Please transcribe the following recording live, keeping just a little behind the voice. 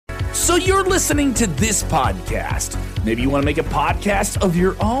So you're listening to this podcast. Maybe you want to make a podcast of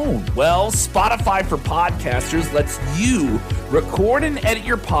your own. Well, Spotify for Podcasters lets you record and edit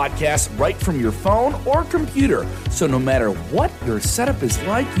your podcast right from your phone or computer. So no matter what your setup is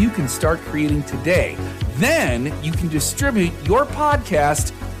like, you can start creating today. Then you can distribute your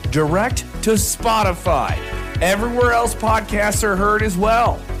podcast direct to Spotify. Everywhere else podcasts are heard as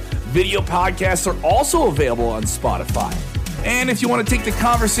well. Video podcasts are also available on Spotify. And if you want to take the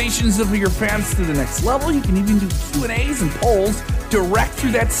conversations of your fans to the next level, you can even do Q&As and polls direct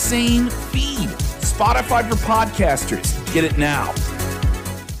through that same feed. Spotify for Podcasters. Get it now.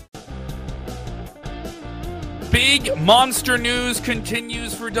 Big monster news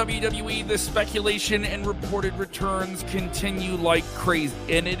continues for WWE. The speculation and reported returns continue like crazy.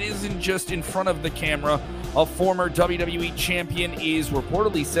 And it isn't just in front of the camera. A former WWE champion is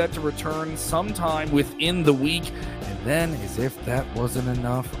reportedly set to return sometime within the week. And then, as if that wasn't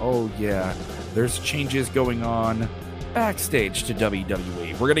enough, oh yeah, there's changes going on backstage to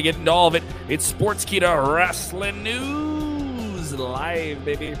WWE. We're going to get into all of it. It's Sportskeeda Wrestling News live,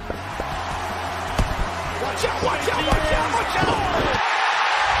 baby. Watch out, watch out, watch out, watch out!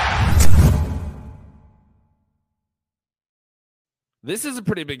 This is a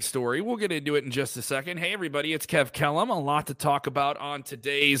pretty big story. We'll get into it in just a second. Hey, everybody, it's Kev Kellum. A lot to talk about on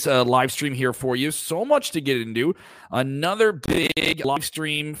today's live stream here for you. So much to get into. Another big live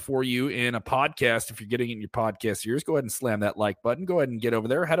stream for you in a podcast. If you're getting it in your podcast ears, go ahead and slam that like button. Go ahead and get over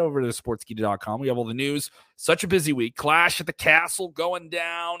there. Head over to sportskeeda.com. We have all the news. Such a busy week. Clash at the Castle going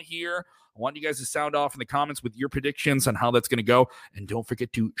down here. I want you guys to sound off in the comments with your predictions on how that's going to go. And don't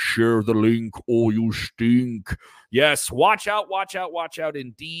forget to share the link or you stink. Yes, watch out, watch out, watch out.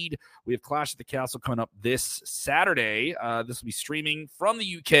 Indeed, we have Clash at the Castle coming up this Saturday. This will be streaming from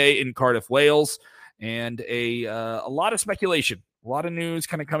the UK in Cardiff, Wales. And a lot of speculation, a lot of news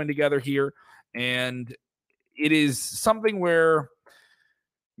kind of coming together here. And it is something where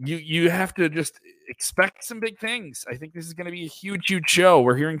you have to just expect some big things. I think this is going to be a huge, huge show.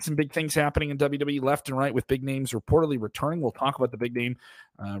 We're hearing some big things happening in WWE left and right with big names reportedly returning. We'll talk about the big name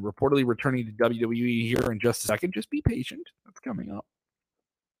reportedly returning to WWE here in just a second. Just be patient. That's coming up.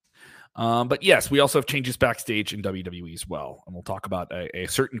 But yes, we also have changes backstage in WWE as well. And we'll talk about a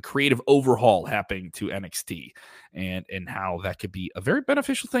certain creative overhaul happening to NXT and how that could be a very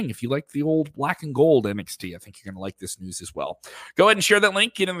beneficial thing. If you like the old black and gold NXT, I think you're going to like this news as well. Go ahead and share that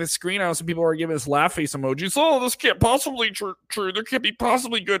link. Get in the screen. I know some people are giving us laugh face emojis. Oh, this can't possibly true. There can't be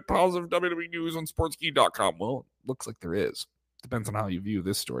possibly good positive WWE news on sportskeeda.com. Well, it looks like there is. Depends on how you view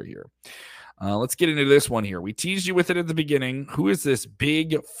this story here. Let's get into this one here. We teased you with it at the beginning. Who is this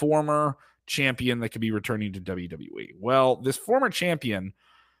big former champion that could be returning to WWE? Well, this former champion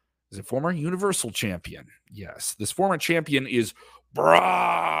is a former Universal champion. Yes, this former champion is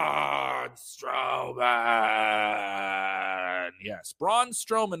Braun Strowman. Yes, Braun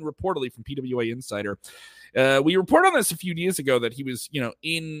Strowman, reportedly from PWA Insider. We reported on this a few days ago that he was,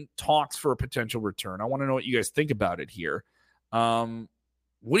 in talks for a potential return. I want to know what you guys think about it here.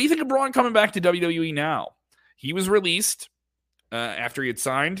 What do you think of Braun coming back to WWE now? He was released after he had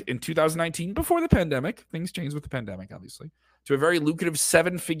signed in 2019, before the pandemic. Things changed with the pandemic, obviously, to a very lucrative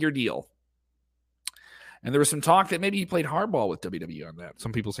 7-figure deal. And there was some talk that maybe he played hardball with WWE on that.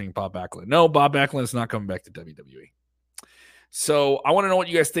 Some people saying Bob Backlund. No, Bob Backlund is not coming back to WWE. So I want to know what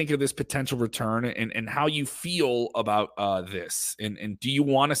you guys think of this potential return and how you feel about this. And do you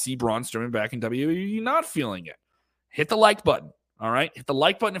want to see Braun Strowman back in WWE? Are you not feeling it? Hit the like button. All right. Hit the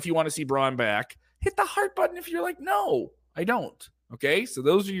like button if you want to see Braun back. Hit the heart button if you're like, no, I don't. Okay. So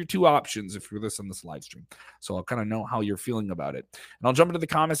those are your two options if you're listening to this live stream. So I'll kind of know how you're feeling about it. And I'll jump into the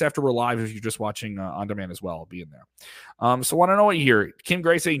comments after we're live. If you're just watching on demand as well, I'll be in there. So I want to know what you hear. Kim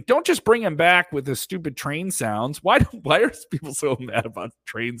Gray saying, don't just bring him back with the stupid train sounds. Why are people so mad about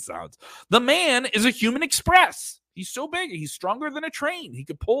train sounds? The man is a human express. He's so big. He's stronger than a train. He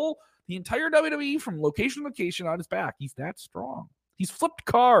could pull the entire WWE from location to location on his back. He's that strong. He's flipped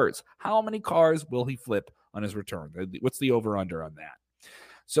cars. How many cars will he flip on his return? What's the over-under on that?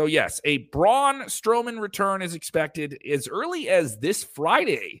 So, yes, a Braun Strowman return is expected as early as this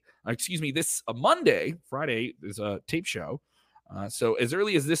Friday. This Monday. Friday is a tape show. So as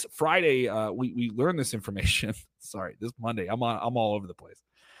early as this Friday, we learned this information. Sorry, this Monday. I'm all over the place.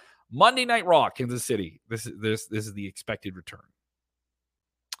 Monday Night Raw, Kansas City. This is the expected return.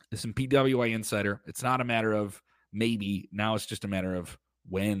 This is in PWA Insider. It's not a matter of maybe. Now it's just a matter of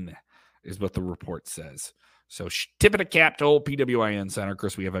when, is what the report says. So tip of the cap to old PWA Insider. Of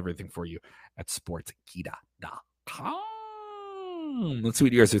course, we have everything for you at sportskeeda.com. Let's see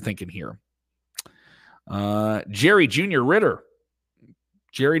what you guys are thinking here. Jerry Jr. Ritter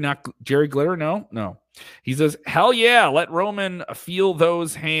Jerry Glitter? No. He says, hell yeah, let Roman feel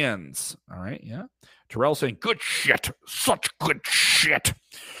those hands. All right, yeah. Terrell saying, good shit. Such good shit.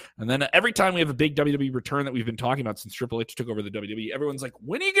 And then every time we have a big WWE return that we've been talking about since Triple H took over the WWE, everyone's like,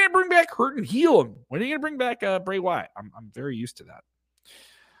 when are you going to bring back Hurt and Heel him? When are you going to bring back Bray Wyatt? I'm very used to that.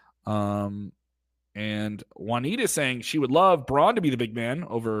 And Juanita saying she would love Braun to be the big man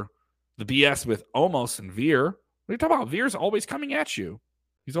over the BS with Omos and Veer. What are you talking about? Veer's always coming at you.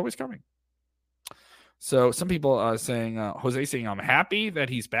 He's always coming. So some people saying, Jose saying, I'm happy that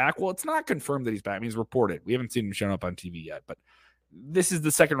he's back. Well, it's not confirmed that he's back. I mean, he's reported. We haven't seen him shown up on TV yet, but this is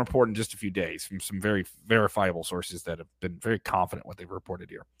the second report in just a few days from some very verifiable sources that have been very confident what they've reported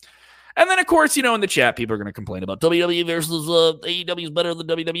here. And then, of course, in the chat, people are going to complain about WWE versus AEW is better than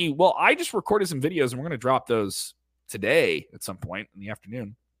WWE. Well, I just recorded some videos, and we're going to drop those today at some point in the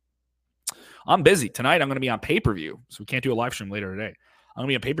afternoon. I'm busy. Tonight, I'm going to be on pay-per-view, so we can't do a live stream later today. I'm going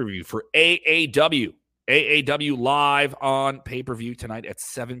to be on pay-per-view for AAW. AAW live on pay-per-view tonight at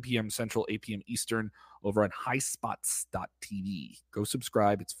 7 p.m. Central, 8 p.m. Eastern over on highspots.tv. Go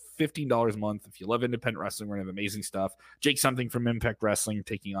subscribe. It's $15 a month. If you love independent wrestling, we're going to have amazing stuff. Jake Something from Impact Wrestling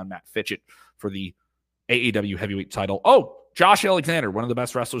taking on Matt Fitchett for the AAW heavyweight title. Oh, Josh Alexander, one of the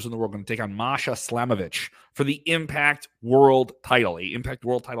best wrestlers in the world, going to take on Masha Slamovich for the Impact World title. A Impact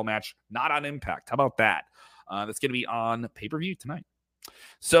World title match, not on Impact. How about that? That's going to be on pay-per-view tonight.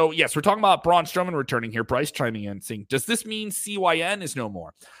 So, yes, we're talking about Braun Strowman returning here. Bryce chiming in saying, does this mean CYN is no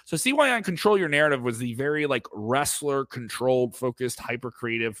more? So CYN Control Your Narrative was the very wrestler-controlled, focused,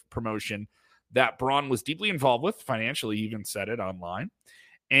 hyper-creative promotion that Braun was deeply involved with. Financially, he even said it online.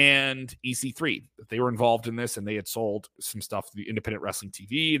 And EC3, they were involved in this, and they had sold some stuff to the Independent Wrestling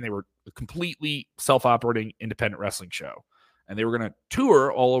TV, and they were a completely self-operating independent wrestling show. And they were going to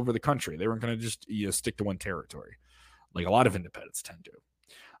tour all over the country. They weren't going to just stick to one territory, like a lot of independents tend to.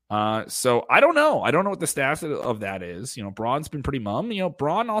 So I don't know. I don't know what the status of that is. Braun's been pretty mum.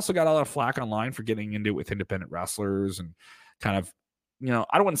 Braun also got a lot of flack online for getting into it with independent wrestlers and kind of,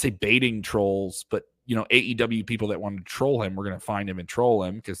 I don't want to say baiting trolls, but, AEW people that wanted to troll him, we're going to find him and troll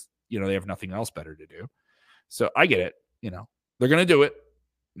him because, they have nothing else better to do. So I get it. They're going to do it.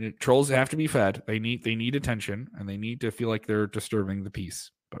 Trolls have to be fed. They need attention, and they need to feel like they're disturbing the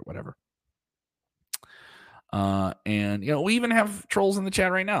peace, but whatever. And we even have trolls in the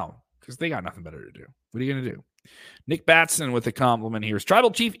chat right now because they got nothing better to do. What are you going to do? Nick Batson with a compliment here.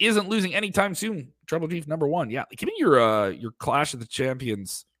 Tribal Chief isn't losing anytime soon. Tribal Chief number 1. Yeah. Give me your Clash of the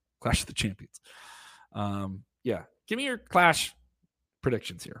Champions. Yeah. Give me your Clash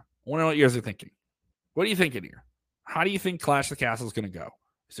predictions here. I want to know what you guys are thinking. What are you thinking here? How do you think Clash of the Castle is going to go?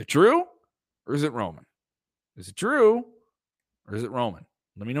 Is it Drew or is it Roman? Is it Drew or is it Roman?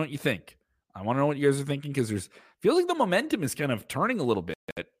 Let me know what you think. I want to know what you guys are thinking because feels like the momentum is kind of turning a little bit.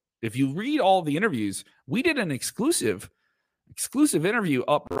 If you read all the interviews, we did an exclusive interview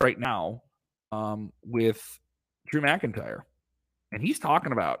up right now with Drew McIntyre, and he's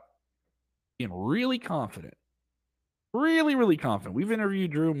talking about being really confident, really, really confident. We've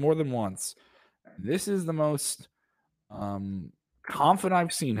interviewed Drew more than once. This is the most confident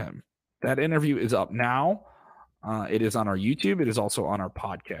I've seen him. That interview is up now. It is on our YouTube. It is also on our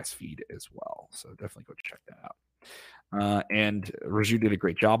podcast feed as well. So definitely go check that out. And Raju did a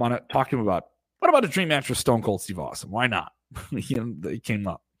great job on it. Talk to him about, what about a dream match with Stone Cold Steve Austin? Why not? He came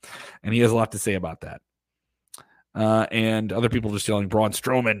up. And he has a lot to say about that. And other people just yelling Braun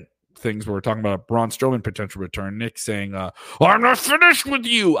Strowman things where we're talking about a Braun Strowman potential return. Nick saying, I'm not finished with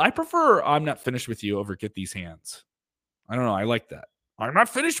you. I prefer I'm not finished with you over get these hands. I don't know. I like that. I'm not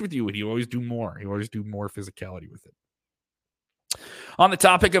finished with you. And you always do more. You always do more physicality with it. On the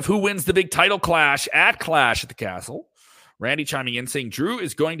topic of who wins the big title clash at Clash at the Castle, Randy chiming in saying Drew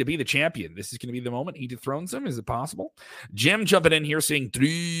is going to be the champion. This is going to be the moment he dethrones him. Is it possible? Jim jumping in here saying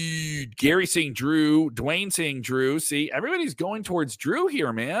Drew. Gary saying Drew. Dwayne saying Drew. See, everybody's going towards Drew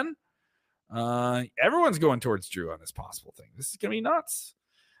here, man. Everyone's going towards Drew on this possible thing. This is going to be nuts.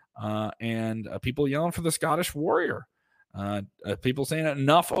 And people yelling for the Scottish Warrior. People saying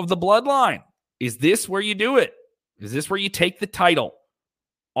enough of the bloodline. Is this where you do it? Is this where you take the title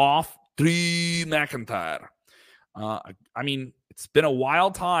off Drew McIntyre? I mean, it's been a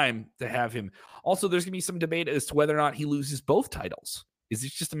wild time to have him. Also, there's going to be some debate as to whether or not he loses both titles. Is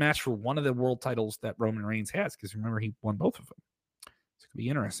this just a match for one of the world titles that Roman Reigns has? Because remember, he won both of them. It's going to be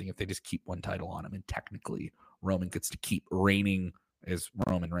interesting if they just keep one title on him, and technically Roman gets to keep reigning as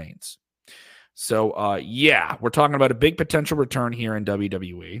Roman Reigns. So, yeah, we're talking about a big potential return here in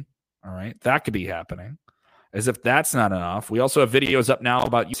WWE. All right, that could be happening. As if that's not enough, we also have videos up now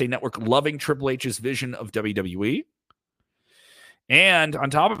about USA Network loving Triple H's vision of WWE. And on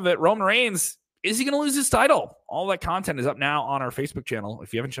top of it, Roman Reigns, is he going to lose his title? All that content is up now on our Facebook channel.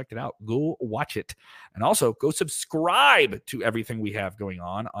 If you haven't checked it out, go watch it. And also go subscribe to everything we have going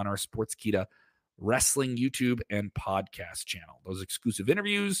on our Sportskeeda Wrestling YouTube and podcast channel. Those exclusive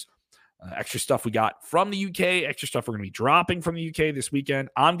interviews, extra stuff we got from the UK, extra stuff we're going to be dropping from the UK this weekend.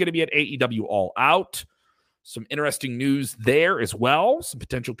 I'm going to be at AEW All Out. Some interesting news there as well. Some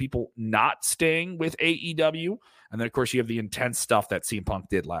potential people not staying with AEW. And then, of course, you have the intense stuff that CM Punk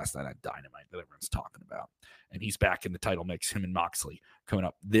did last night at Dynamite that everyone's talking about. And he's back in the title mix, him and Moxley, coming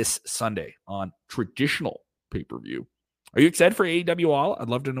up this Sunday on traditional pay-per-view. Are you excited for AEW All? I'd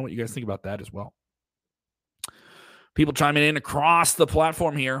love to know what you guys think about that as well. People chiming in across the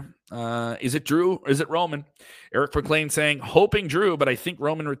platform here. Is it Drew or is it Roman? Eric McLean saying, hoping Drew, but I think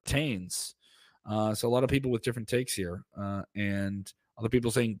Roman retains. So a lot of people with different takes here. And other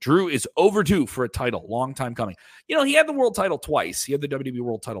people saying Drew is overdue for a title. Long time coming. You know, he had the world title twice. He had the WWE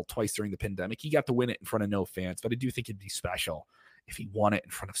world title twice during the pandemic. He got to win it in front of no fans, but I do think it'd be special if he won it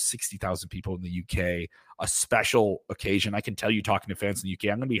in front of 60,000 people in the UK, a special occasion. I can tell you, talking to fans in the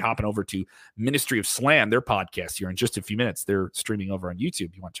UK, I'm going to be hopping over to Ministry of Slam, their podcast here in just a few minutes. They're streaming over on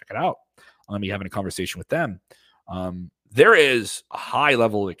YouTube. You want to check it out? I'm going to be having a conversation with them. There is a high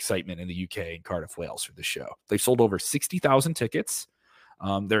level of excitement in the UK and Cardiff, Wales for the show. They've sold over 60,000 tickets.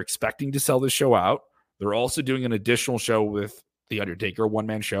 They're expecting to sell this show out. They're also doing an additional show with The Undertaker, a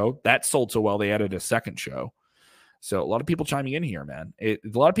one-man show. That sold so well, they added a second show. So a lot of people chiming in here, man. A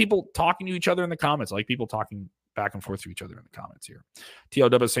lot of people talking to each other in the comments. I like people talking back and forth to each other in the comments here.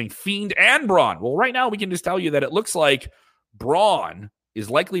 TLW is saying Fiend and Braun. Well, right now we can just tell you that it looks like Braun is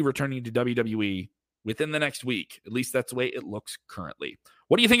likely returning to WWE within the next week. At least that's the way it looks currently.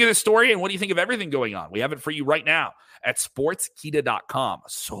 What do you think of this story, and what do you think of everything going on? We have it for you right now at sportskeeda.com.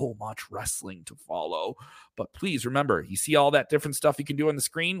 So much wrestling to follow. But please remember, you see all that different stuff you can do on the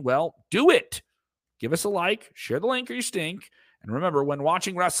screen? Well, do it. Give us a like, share the link or you stink. And remember, when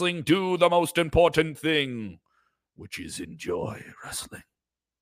watching wrestling, do the most important thing, which is enjoy wrestling.